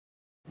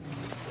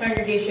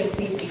Congregation,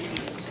 please be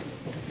seated.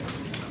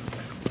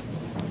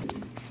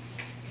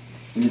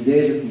 In the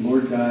day that the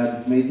Lord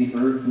God made the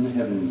earth and the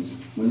heavens,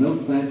 when no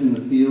plant in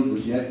the field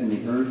was yet in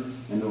the earth,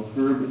 and no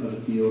herb of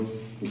the field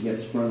had yet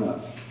sprung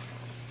up.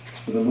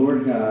 For the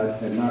Lord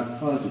God had not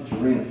caused it to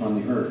rain upon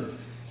the earth,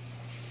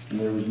 and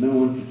there was no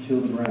one to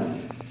till the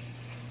ground.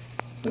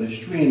 But a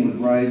stream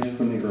would rise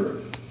from the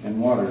earth,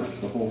 and water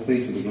the whole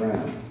face of the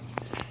ground.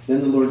 Then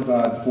the Lord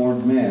God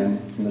formed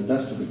man from the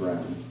dust of the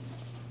ground,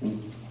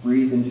 and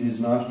breathed into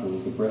his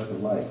nostrils the breath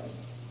of life,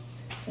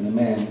 and the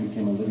man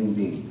became a living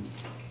being.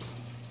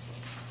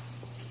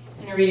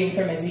 And a reading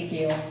from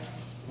Ezekiel.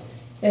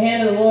 The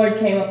hand of the Lord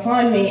came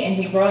upon me, and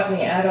he brought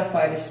me out of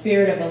by the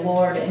Spirit of the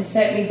Lord, and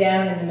set me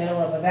down in the middle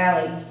of a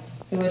valley.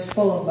 It was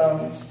full of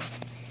bones.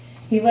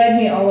 He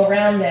led me all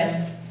around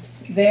them.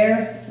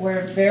 There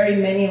were very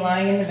many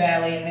lying in the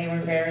valley, and they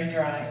were very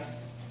dry.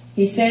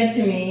 He said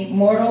to me,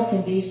 Mortal,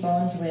 can these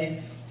bones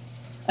live?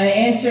 I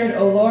answered,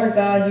 O Lord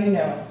God, you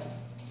know.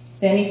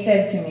 Then he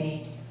said to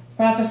me,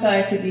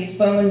 Prophesy to these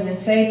bones, and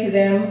say to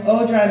them,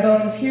 O dry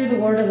bones, hear the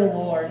word of the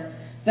Lord.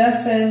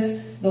 Thus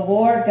says the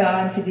Lord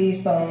God to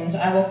these bones,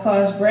 I will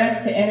cause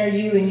breath to enter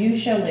you, and you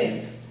shall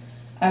live.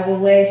 I will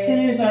lay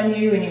sinews on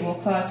you, and you will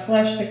cause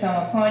flesh to come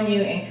upon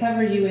you, and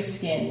cover you with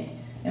skin,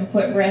 and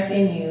put breath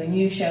in you, and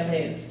you shall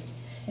live.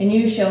 And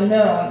you shall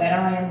know that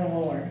I am the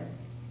Lord.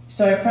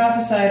 So I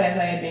prophesied as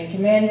I had been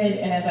commanded,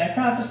 and as I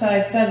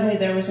prophesied, suddenly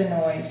there was a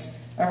noise,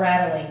 a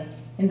rattling,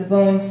 and the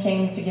bones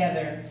came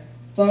together,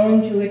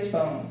 bone to its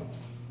bone.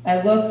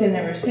 I looked, and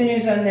there were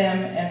sinews on them,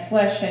 and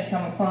flesh had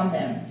come upon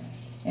them,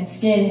 and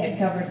skin had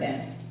covered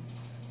them.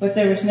 But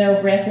there was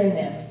no breath in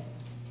them.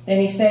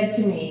 Then he said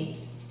to me,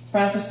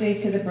 Prophesy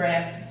to the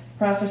breath,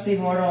 prophecy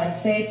mortal, and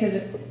say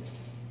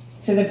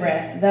to the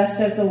breath, Thus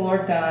says the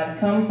Lord God,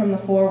 Come from the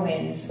four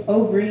winds,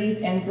 O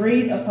breathe, and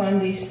breathe upon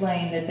these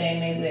slain, that they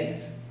may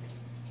live.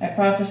 I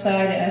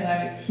prophesied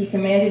as he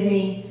commanded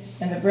me,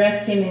 and the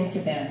breath came into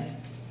them,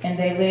 and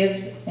they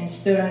lived and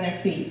stood on their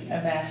feet, a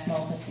vast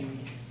multitude.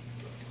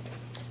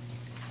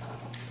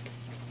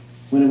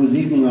 When it was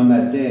evening on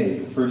that day,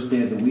 the first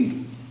day of the week,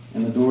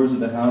 and the doors of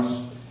the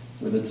house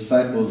where the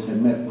disciples had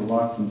met were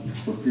locked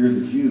for fear of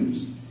the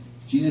Jews,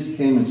 Jesus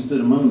came and stood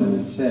among them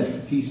and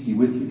said, Peace be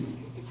with you.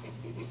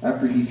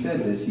 After he said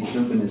this, he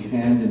showed them his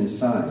hands and his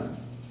side.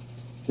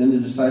 Then the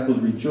disciples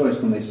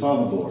rejoiced when they saw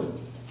the Lord.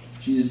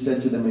 Jesus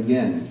said to them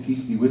again,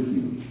 Peace be with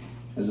you.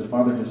 As the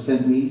Father has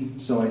sent me,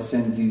 so I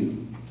send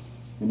you.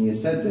 When he had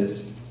said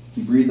this,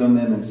 he breathed on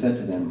them and said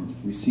to them,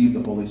 Receive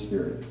the Holy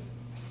Spirit.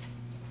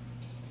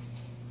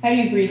 How do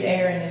you breathe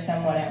air into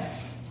someone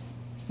else?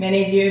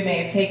 Many of you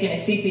may have taken a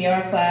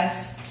CPR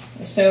class,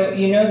 so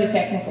you know the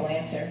technical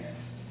answer.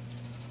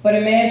 But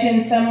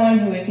imagine someone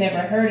who has never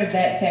heard of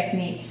that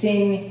technique,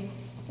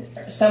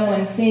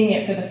 someone seeing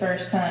it for the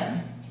first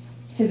time.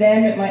 To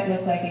them, it might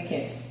look like a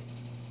kiss.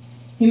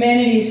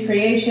 Humanity's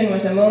creation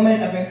was a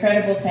moment of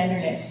incredible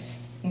tenderness,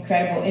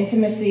 incredible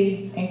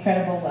intimacy,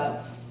 incredible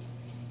love.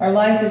 Our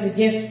life is a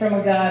gift from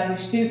a God who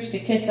stoops to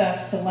kiss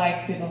us to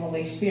life through the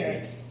Holy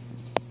Spirit.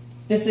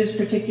 This is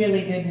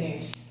particularly good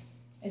news.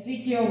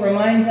 Ezekiel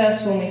reminds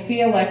us when we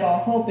feel like all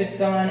hope is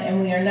gone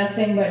and we are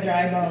nothing but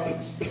dry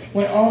bones,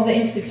 when all the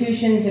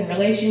institutions and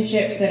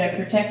relationships that have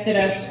protected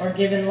us or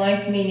given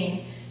life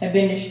meaning have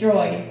been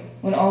destroyed,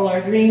 when all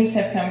our dreams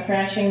have come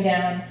crashing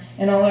down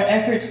and all our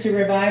efforts to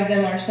revive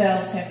them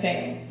ourselves have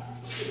failed.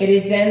 It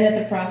is then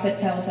that the prophet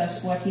tells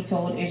us what he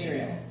told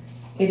Israel.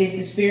 It is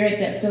the Spirit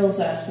that fills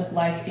us with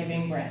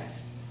life-giving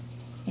breath.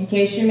 In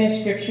case you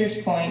missed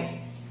Scripture's point,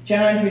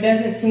 John, who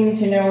doesn't seem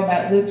to know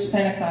about Luke's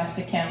Pentecost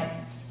account,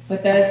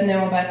 but does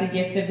know about the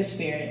gift of the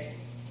Spirit,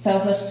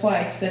 tells us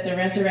twice that the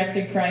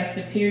resurrected Christ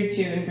appeared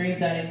to and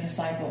breathed on his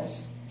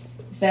disciples.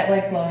 Is that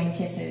like blowing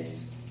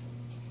kisses?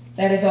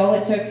 That is all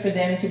it took for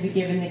them to be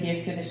given the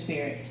gift of the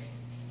Spirit.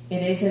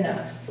 It is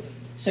enough.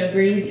 So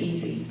breathe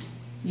easy.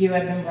 You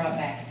have been brought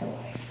back to life.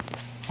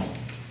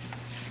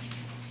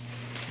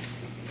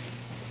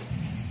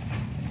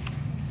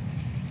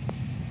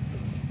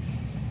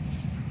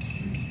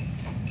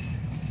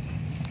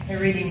 A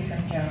reading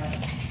from John.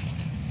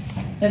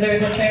 Now there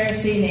was a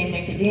Pharisee named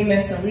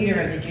Nicodemus, a leader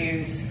of the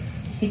Jews.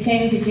 He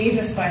came to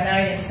Jesus by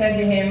night and said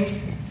to him,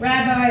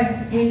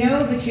 Rabbi, we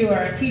know that you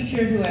are a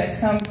teacher who has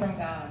come from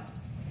God,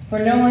 for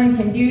no one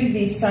can do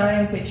these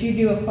signs that you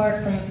do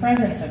apart from the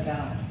presence of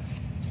God.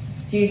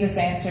 Jesus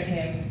answered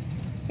him,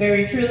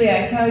 Very truly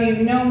I tell you,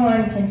 no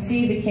one can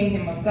see the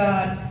kingdom of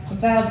God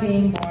without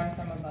being born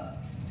from above.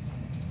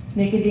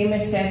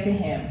 Nicodemus said to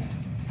him,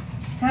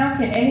 How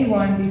can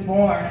anyone be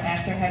born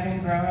after having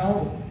grown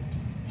old?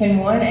 Can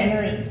one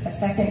enter a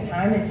second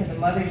time into the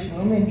mother's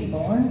womb and be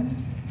born?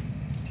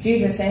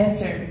 Jesus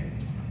answered,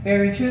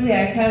 Very truly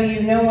I tell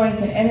you, no one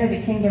can enter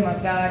the kingdom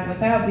of God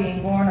without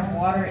being born of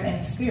water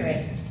and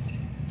spirit.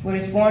 What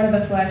is born of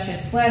the flesh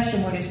is flesh,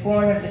 and what is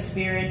born of the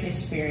Spirit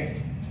is spirit.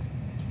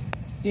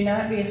 Do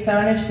not be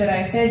astonished that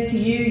I said to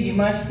you, you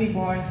must be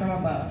born from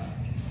above.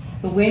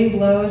 The wind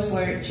blows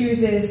where it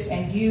chooses,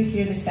 and you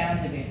hear the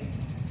sound of it,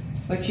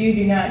 but you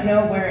do not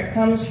know where it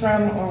comes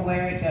from or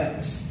where it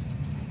goes.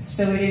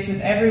 So it is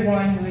with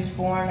everyone who is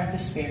born of the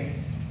Spirit.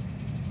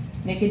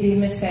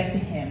 Nicodemus said to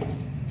him,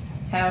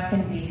 "How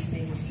can these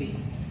things be?"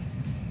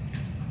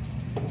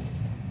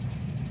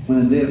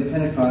 When the day of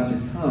Pentecost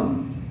had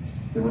come,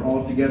 they were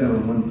all together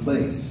in one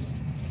place.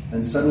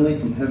 And suddenly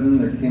from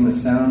heaven there came a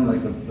sound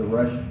like the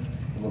rush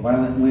of a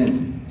violent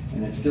wind,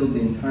 and it filled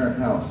the entire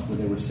house where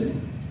they were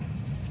sitting.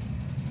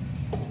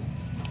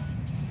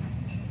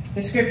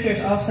 The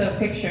scriptures also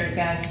picture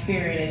God's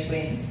Spirit as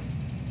wind.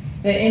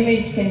 That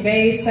image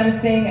conveys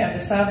something of the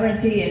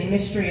sovereignty and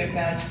mystery of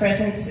God's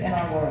presence in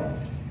our world.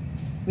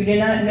 We do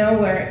not know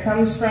where it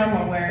comes from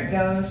or where it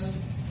goes,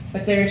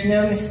 but there is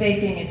no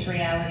mistaking its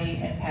reality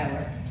and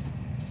power.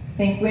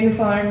 Think wind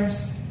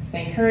farms,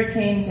 think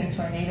hurricanes and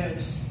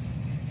tornadoes.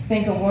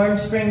 Think a warm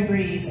spring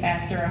breeze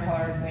after a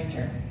hard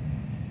winter.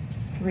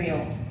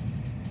 Real,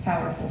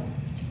 powerful.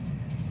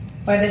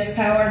 By this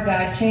power,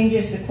 God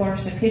changes the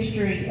course of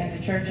history and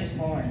the church is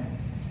born.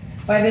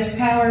 By this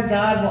power,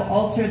 God will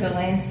alter the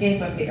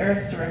landscape of the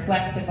earth to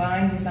reflect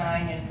divine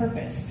design and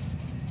purpose.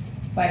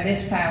 By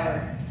this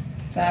power,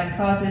 God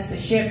causes the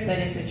ship that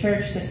is the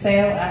church to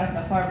sail out of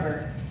the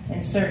harbor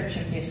in search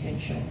of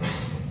distant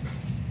shores.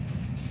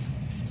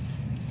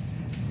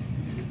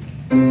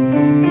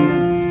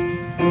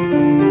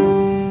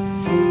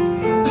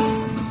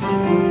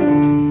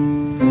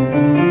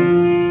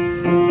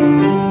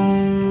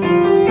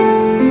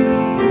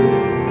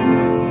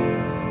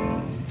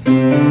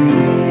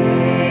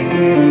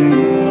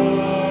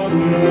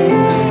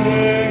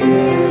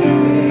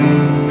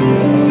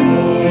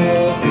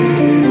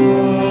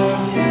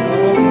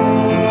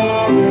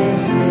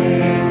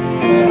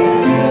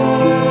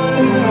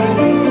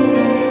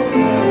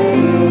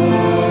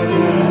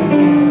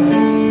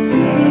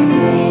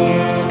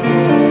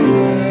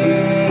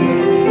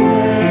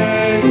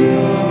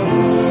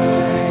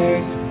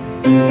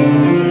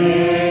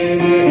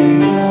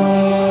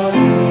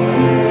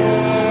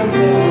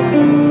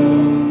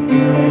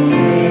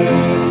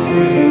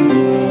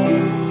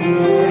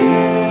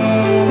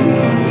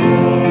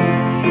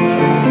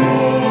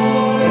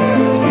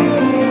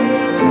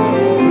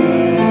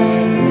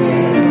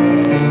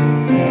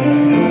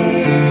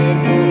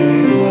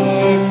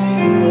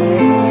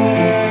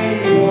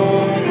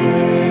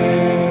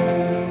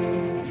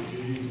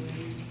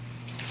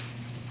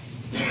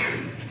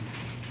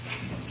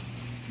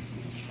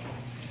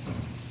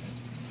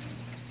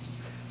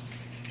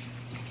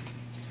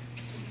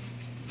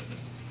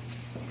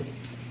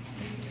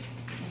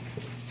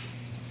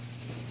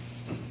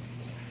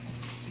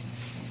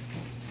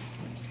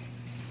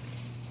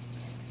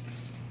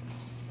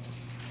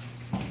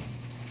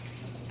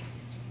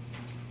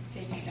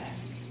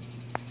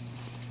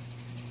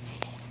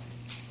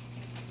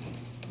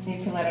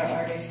 Need to let our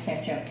artists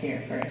catch up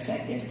here for a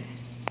second.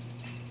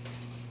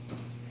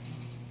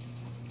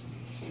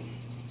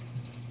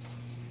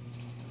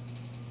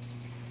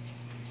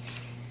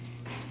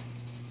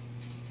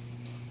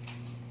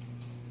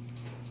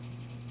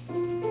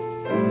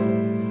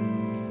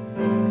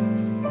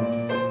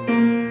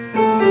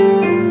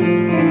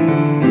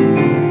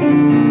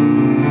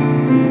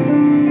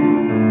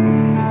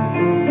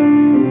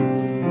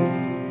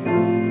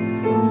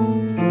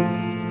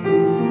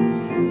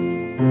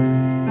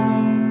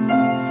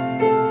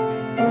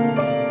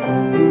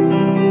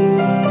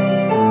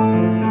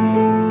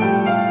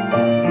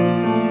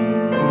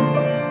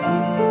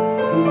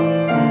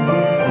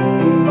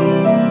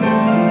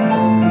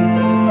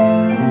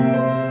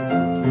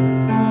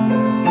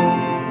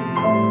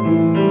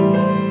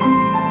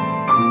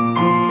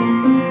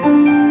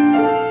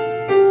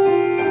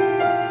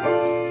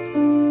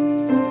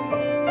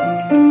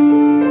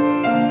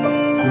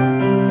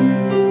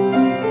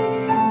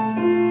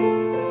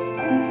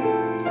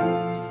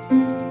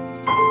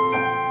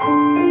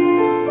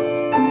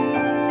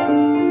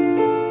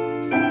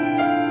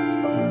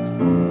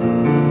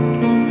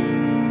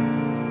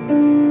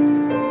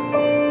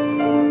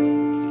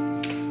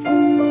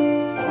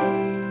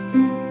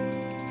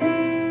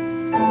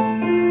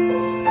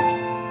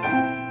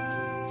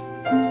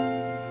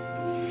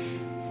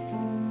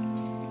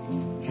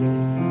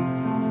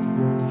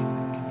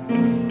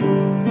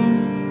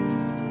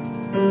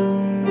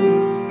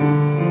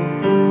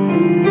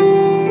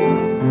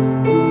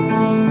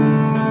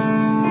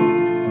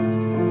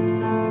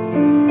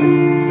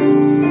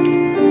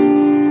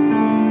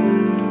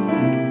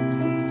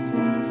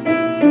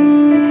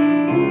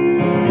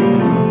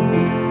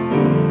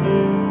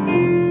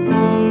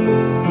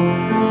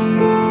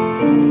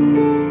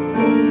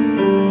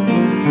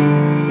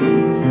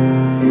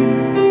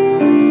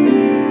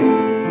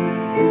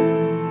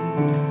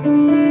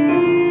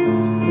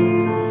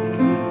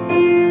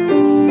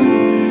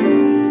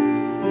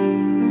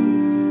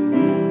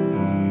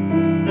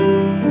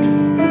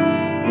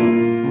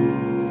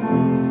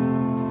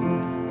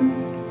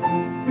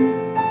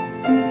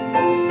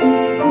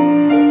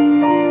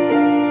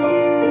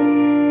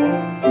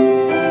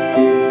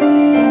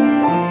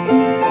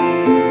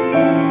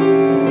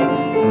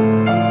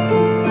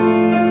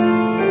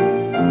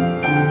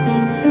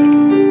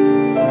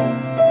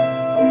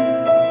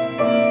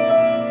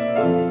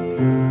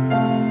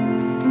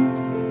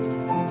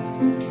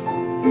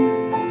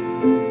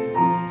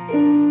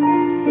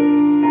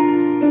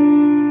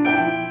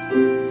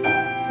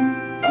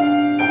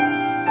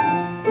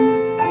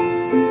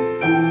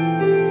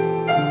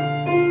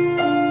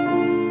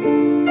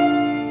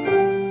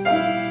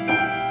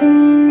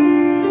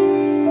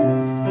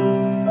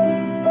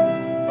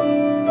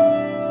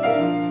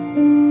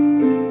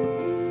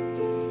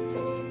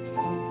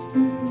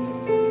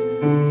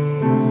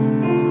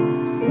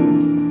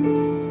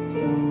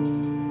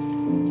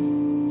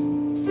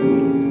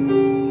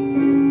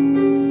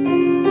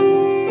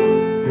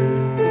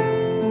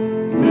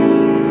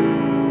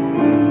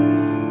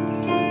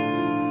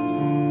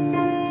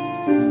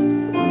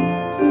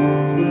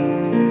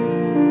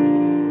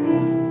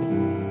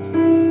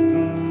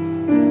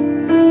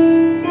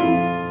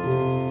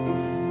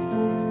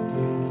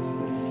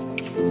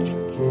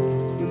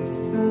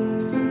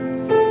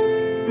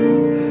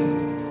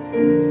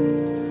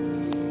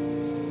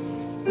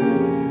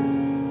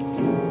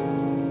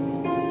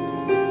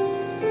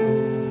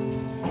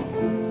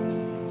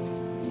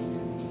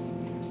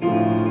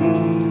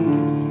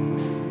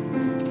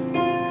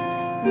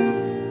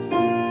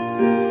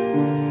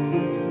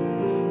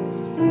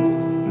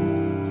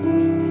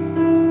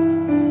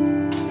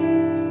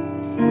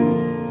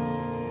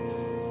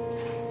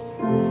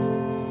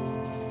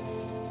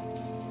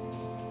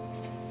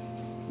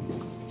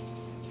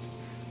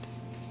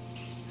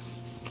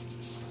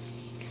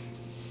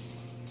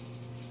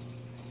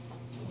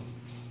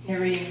 A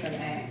reading from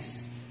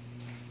Acts.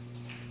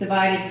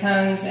 Divided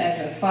tongues as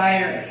of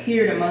fire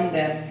appeared among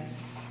them,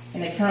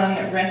 and a tongue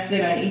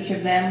rested on each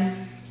of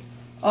them.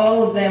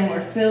 All of them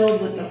were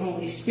filled with the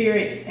Holy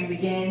Spirit and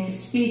began to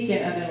speak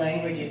in other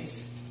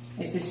languages,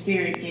 as the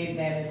Spirit gave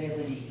them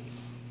ability.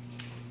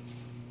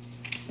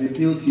 I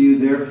appeal to you,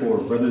 therefore,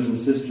 brothers and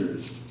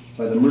sisters,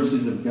 by the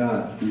mercies of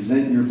God, to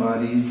present your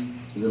bodies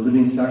as a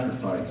living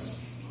sacrifice,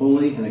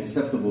 holy and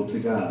acceptable to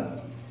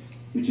God,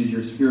 which is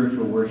your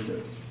spiritual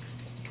worship.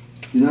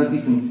 Do not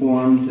be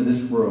conformed to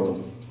this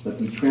world, but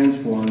be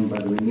transformed by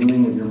the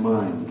renewing of your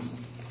minds,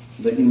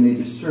 so that you may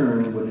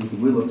discern what is the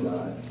will of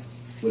God,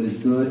 what is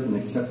good and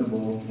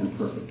acceptable and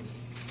perfect.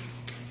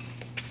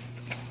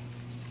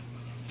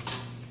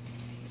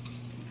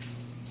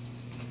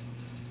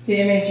 The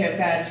image of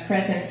God's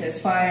presence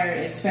as fire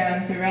is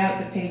found throughout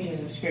the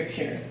pages of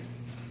Scripture.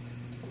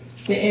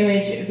 The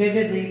image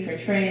vividly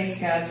portrays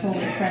God's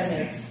holy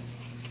presence,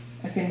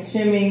 a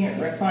consuming,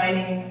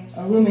 refining,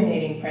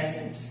 illuminating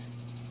presence.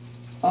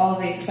 All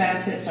these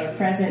facets are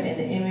present in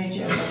the image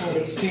of the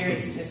Holy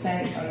Spirit's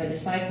descent on the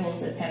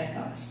disciples at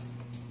Pentecost.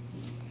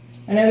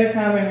 Another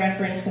common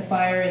reference to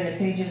fire in the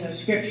pages of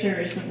Scripture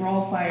is the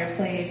role fire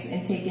plays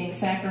in taking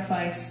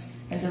sacrifice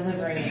and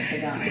delivering it to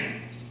God.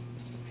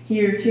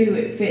 Here, too,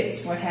 it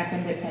fits what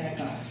happened at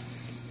Pentecost.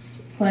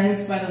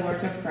 Cleansed by the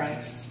work of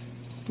Christ,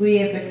 we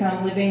have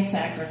become living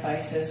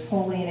sacrifices,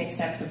 holy and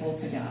acceptable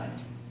to God.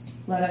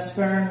 Let us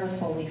burn with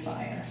holy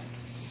fire.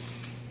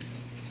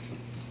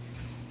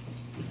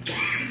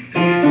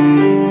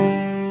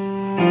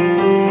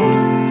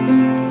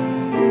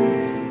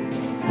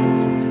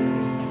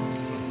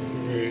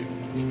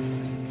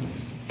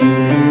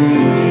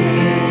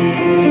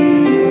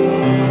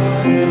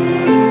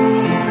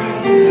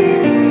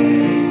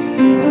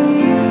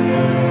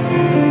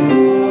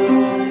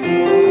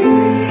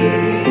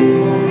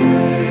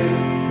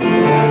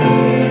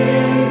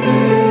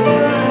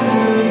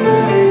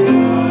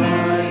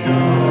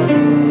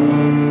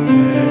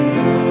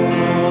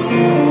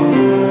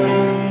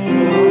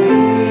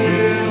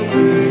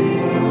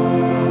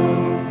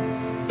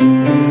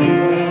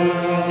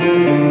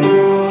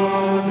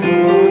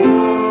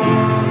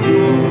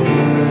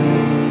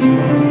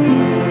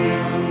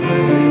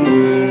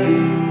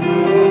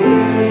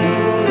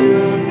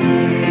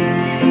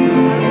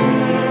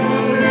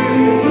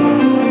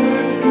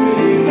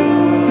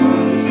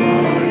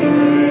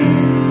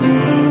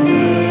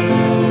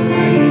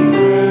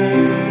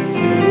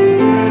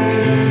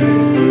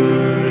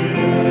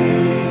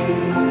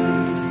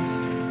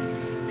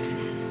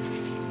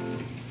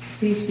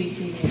 Please be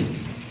seated.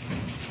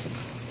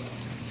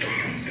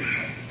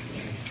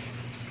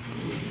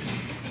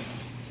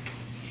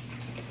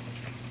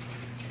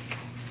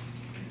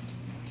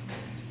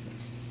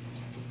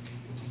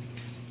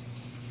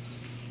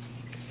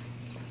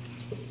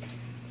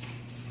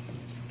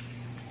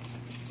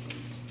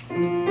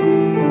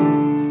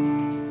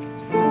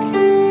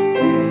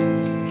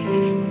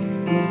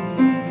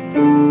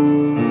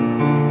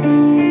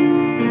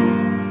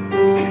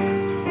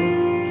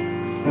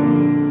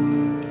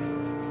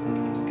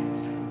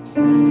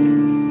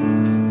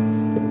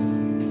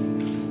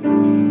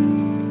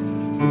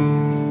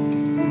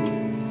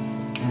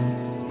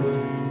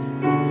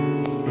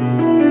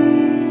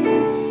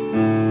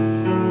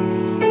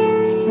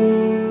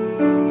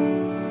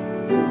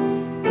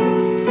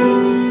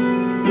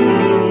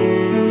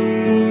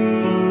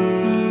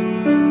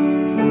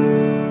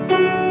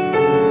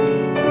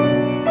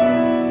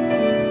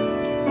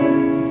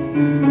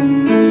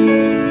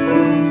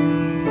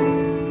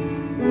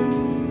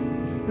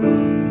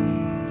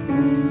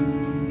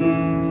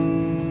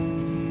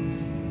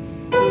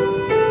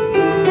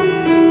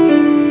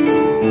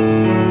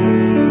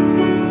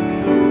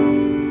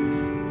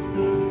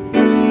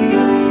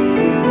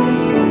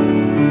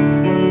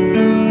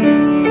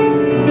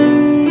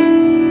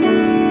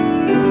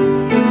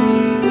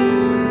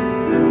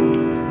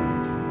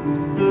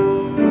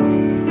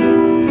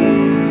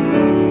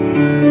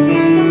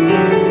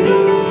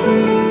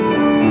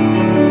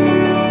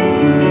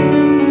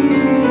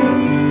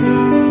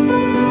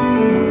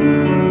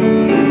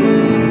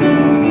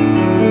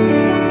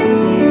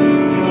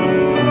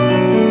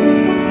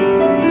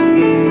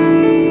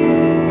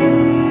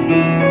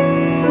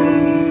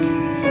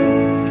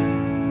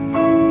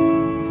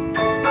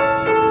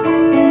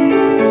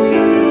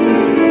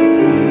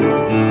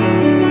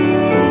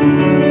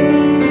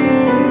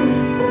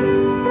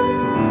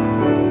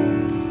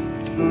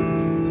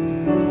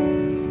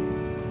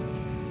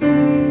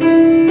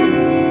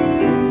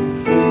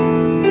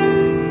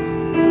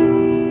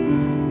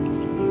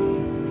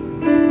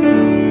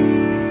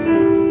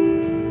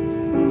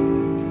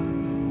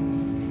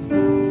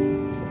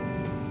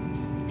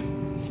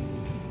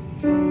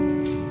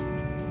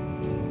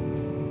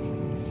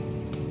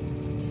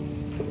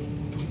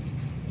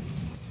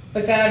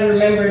 But God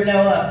remembered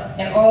Noah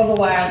and all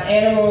the wild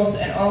animals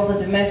and all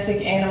the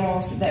domestic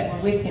animals that were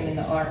with him in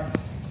the ark.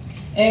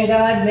 And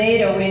God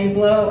made a wind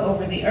blow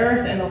over the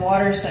earth, and the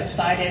waters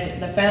subsided.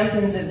 The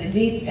fountains of the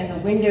deep and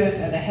the windows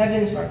of the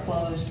heavens were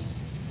closed.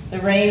 The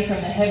rain from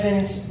the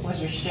heavens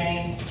was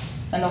restrained,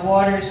 and the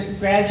waters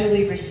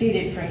gradually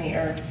receded from the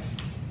earth.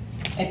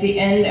 At the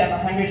end of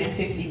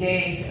 150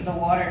 days, the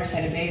waters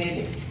had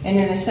abated, and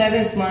in the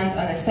 7th month,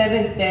 on the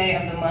 7th day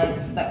of the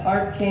month, the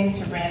ark came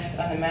to rest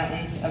on the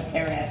mountains of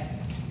Ararat.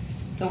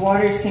 The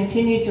waters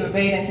continued to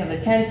abate until the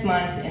 10th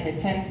month. In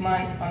the 10th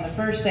month, on the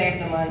 1st day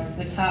of the month,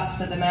 the tops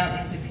of the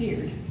mountains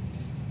appeared.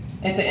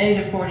 At the end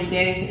of 40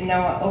 days,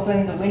 Noah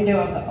opened the window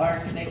of the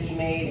ark that he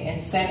made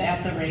and sent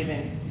out the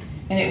raven,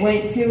 and it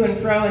went to and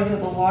fro until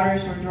the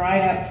waters were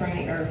dried up from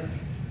the earth.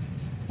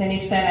 Then he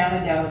sent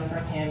out a dove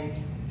from him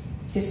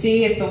to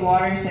see if the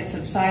waters had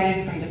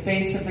subsided from the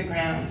face of the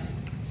ground.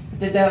 But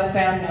the dove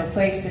found no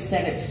place to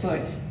set its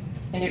foot,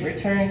 and it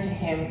returned to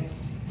him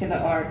to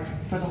the ark,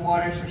 for the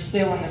waters were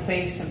still on the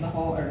face of the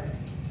whole earth.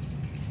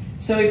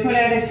 So he put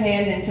out his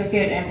hand and took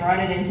it and brought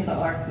it into the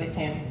ark with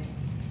him.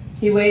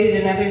 He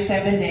waited another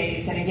 7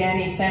 days, and again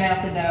he sent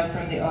out the dove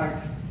from the ark.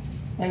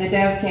 And the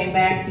dove came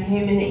back to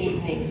him in the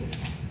evening,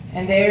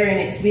 and there in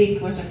its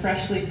beak was a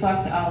freshly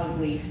plucked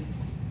olive leaf.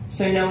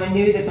 So Noah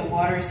knew that the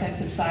waters had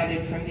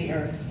subsided from the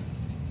earth.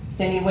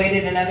 Then he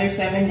waited another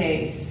 7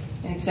 days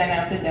and sent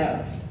out the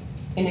dove,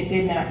 and it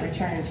did not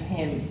return to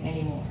him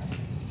anymore.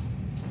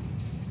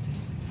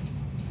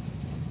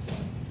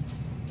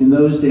 In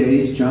those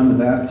days, John the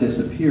Baptist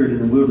appeared in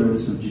the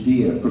wilderness of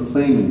Judea,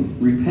 proclaiming,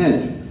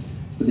 "Repent,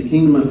 for the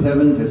kingdom of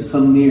heaven has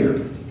come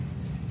near."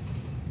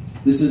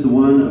 This is the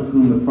one of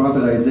whom the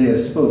prophet Isaiah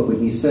spoke when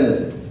he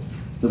said,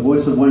 "The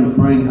voice of one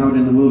crying out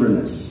in the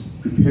wilderness,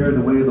 prepare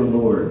the way of the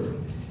Lord,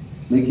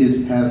 make his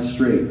path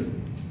straight."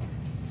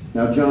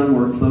 Now John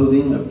wore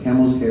clothing of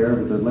camel's hair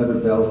with a leather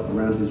belt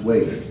around his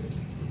waist,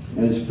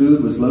 and his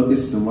food was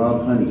locusts and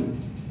wild honey.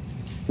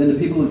 Then the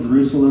people of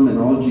Jerusalem and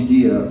all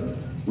Judea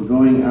were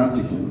going out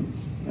to him,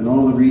 and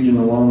all the region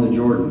along the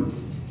Jordan,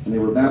 and they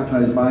were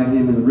baptized by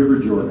him in the river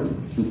Jordan,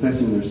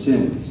 confessing their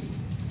sins.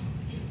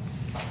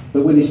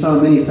 But when he saw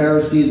many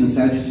Pharisees and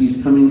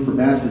Sadducees coming for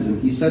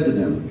baptism, he said to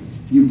them,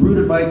 "You brood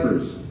of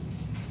vipers,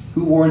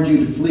 who warned you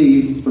to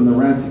flee from the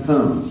wrath to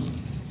come?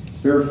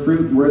 Bear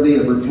fruit worthy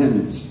of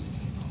repentance.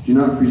 Do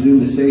not presume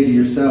to say to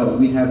yourselves,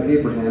 'We have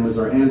Abraham as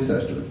our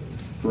ancestor.'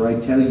 For I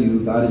tell you,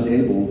 God is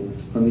able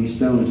from these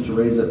stones to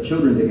raise up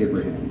children to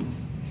Abraham.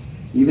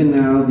 Even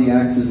now the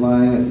axe is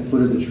lying at the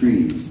foot of the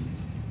trees.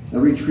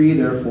 Every tree,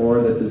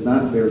 therefore, that does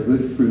not bear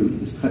good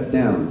fruit is cut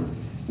down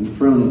and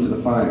thrown into the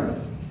fire.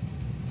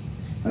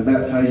 I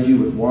baptize you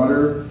with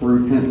water for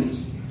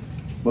repentance,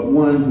 but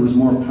one who is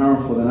more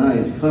powerful than I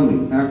is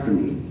coming after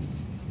me.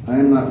 I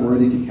am not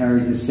worthy to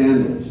carry his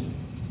sandals.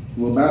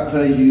 He will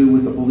baptize you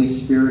with the Holy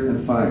Spirit and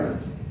fire.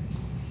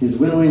 His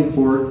winnowing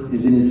fork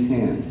is in his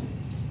hand,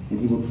 and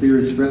he will clear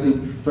his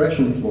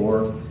threshing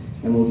floor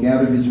and will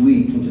gather his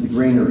wheat into the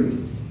granary.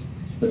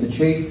 But the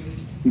chaff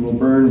he will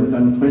burn with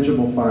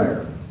unquenchable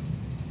fire."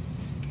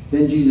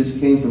 Then Jesus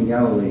came from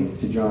Galilee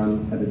to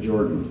John at the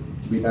Jordan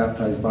to be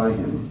baptized by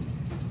him.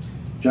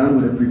 John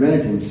would have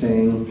prevented him,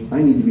 saying,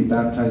 "I need to be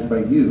baptized by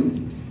you,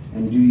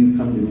 and do you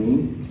come to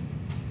me?"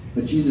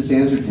 But Jesus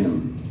answered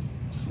him,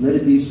 "Let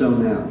it be so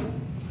now,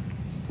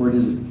 for it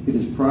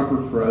is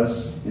proper for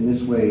us in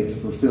this way to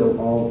fulfill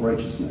all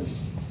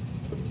righteousness."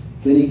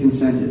 Then he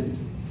consented,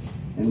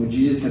 and when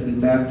Jesus had been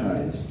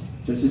baptized,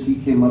 just as he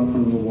came up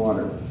from the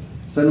water,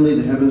 suddenly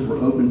the heavens were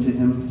opened to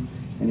him,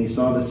 and he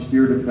saw the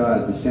Spirit of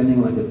God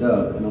descending like a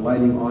dove and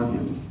alighting on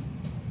him.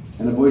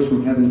 And a voice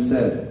from heaven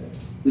said,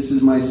 "This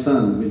is my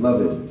Son, the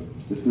beloved,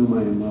 with whom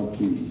I am well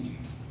pleased."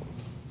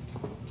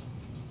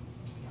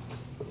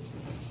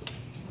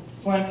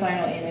 One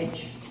final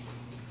image.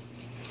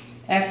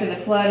 After the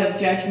flood of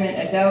judgment,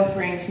 a dove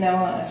brings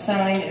Noah a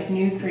sign of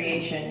new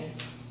creation,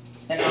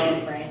 an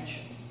olive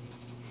branch.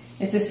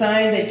 It's a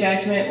sign that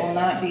judgment will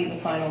not be the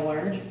final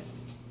word.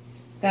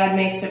 God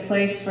makes a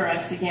place for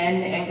us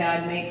again, and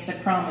God makes a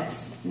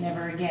promise,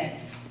 never again.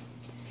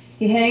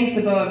 He hangs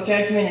the bow of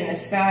judgment in the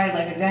sky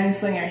like a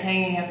gunslinger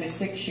hanging up his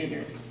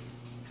six-shooter.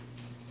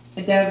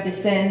 A dove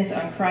descends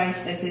on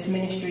Christ as his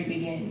ministry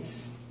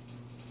begins.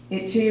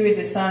 It too is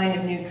a sign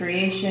of new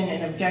creation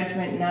and of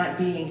judgment not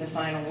being the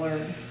final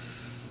word.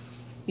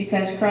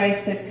 Because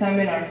Christ has come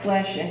in our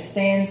flesh and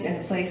stands in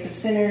the place of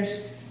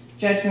sinners,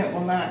 judgment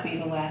will not be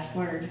the last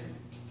word.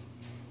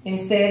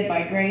 Instead,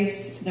 by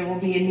grace, there will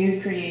be a new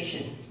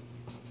creation,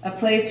 a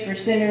place for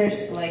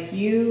sinners like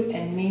you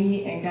and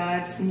me in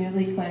God's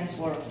newly cleansed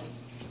world.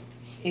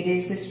 It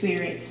is the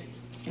Spirit,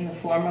 in the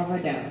form of a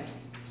dove,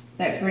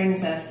 that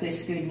brings us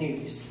this good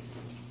news.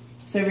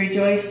 So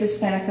rejoice this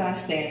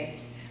Pentecost day.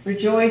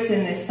 Rejoice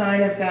in this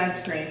sign of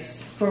God's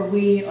grace, for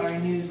we are a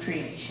new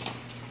creation.